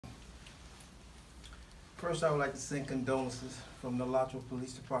First, I would like to send condolences from the Alachua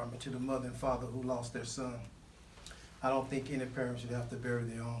Police Department to the mother and father who lost their son. I don't think any parent should have to bury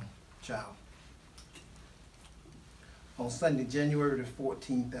their own child. On Sunday, January the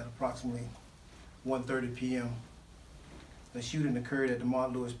 14th at approximately 1:30 p.m., the shooting occurred at the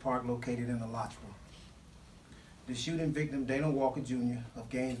Martin Lewis Park located in Alachua. The shooting victim, Dana Walker Jr. of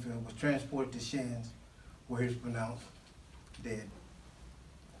Gainesville, was transported to Shands, where he was pronounced dead.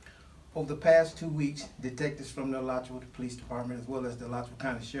 Over the past 2 weeks, detectives from the Alachua Police Department as well as the Alachua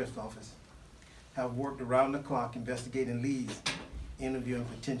County Sheriff's Office have worked around the clock investigating leads, interviewing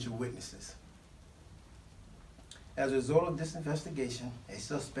potential witnesses. As a result of this investigation, a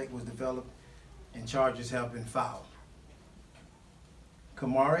suspect was developed and charges have been filed.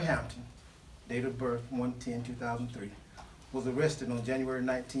 Kamari Hampton, date of birth 1/10/2003, was arrested on January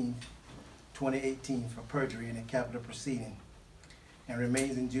 19, 2018 for perjury in a capital proceeding and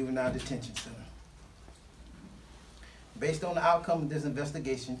remains in juvenile detention center. Based on the outcome of this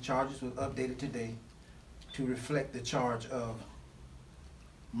investigation, charges were updated today to reflect the charge of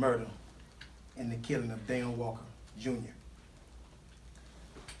murder in the killing of Dana Walker Jr.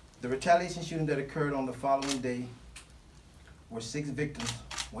 The retaliation shooting that occurred on the following day, where 6 victims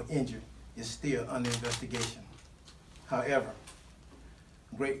were injured, is still under investigation. However,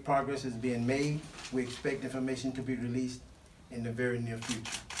 great progress is being made. We expect information to be released in the very near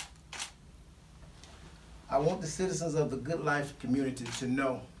future. I want the citizens of the Good Life community to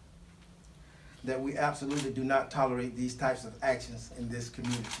know that we absolutely do not tolerate these types of actions in this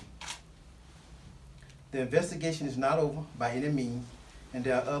community. The investigation is not over by any means, and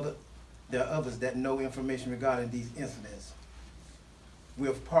there are others that know information regarding these incidents. We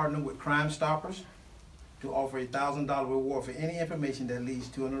have partnered with Crime Stoppers to offer a $1,000 reward for any information that leads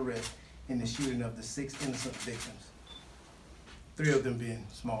to an arrest in the shooting of the 6 innocent victims, 3 of them being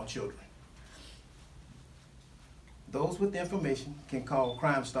small children. Those with information can call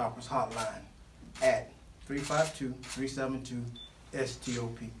Crime Stoppers hotline at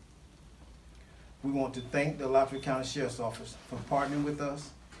 352-372-STOP. We want to thank the Alachua County Sheriff's Office for partnering with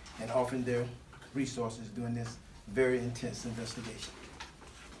us and offering their resources during this very intense investigation.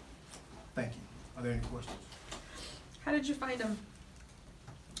 Thank you. Are there any questions? How did you find him?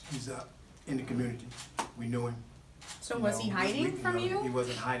 He's in the community. We know him. So was he hiding from you? He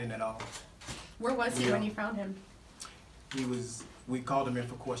wasn't hiding at all. Where was he when you found him? We called him in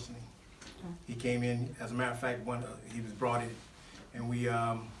for questioning. He came in, as a matter of fact, he was brought in, and we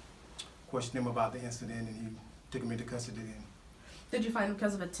questioned him about the incident, and he took him into custody then. Did you find him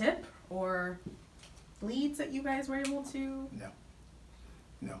because of a tip or leads that you guys were able to?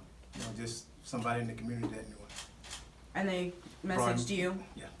 No, just somebody in the community that knew him. And they messaged you?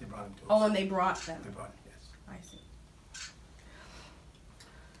 Yeah, they brought him to us. Oh, and they brought them? They brought him, yes. I see.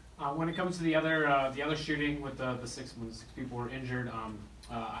 When it comes to the other shooting with when the 6 people were injured,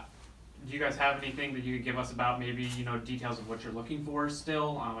 do you guys have anything that you could give us about maybe, details of what you're looking for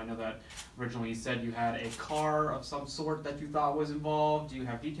still? I know that originally you said you had a car of some sort that you thought was involved. Do you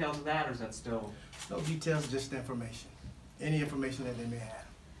have details of that, or is that still? No details, just information. Any information that they may have.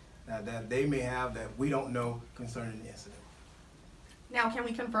 That they may have that we don't know concerning the incident. Now, can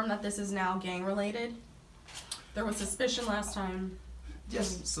we confirm that this is now gang related? There was suspicion last time.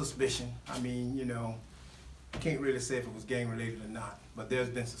 Just suspicion. I mean, I can't really say if it was gang related or not, but there's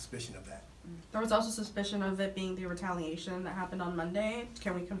been suspicion of that. There was also suspicion of it being the retaliation that happened on Monday.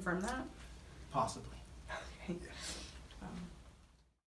 Can we confirm that? Possibly. Okay. Yes.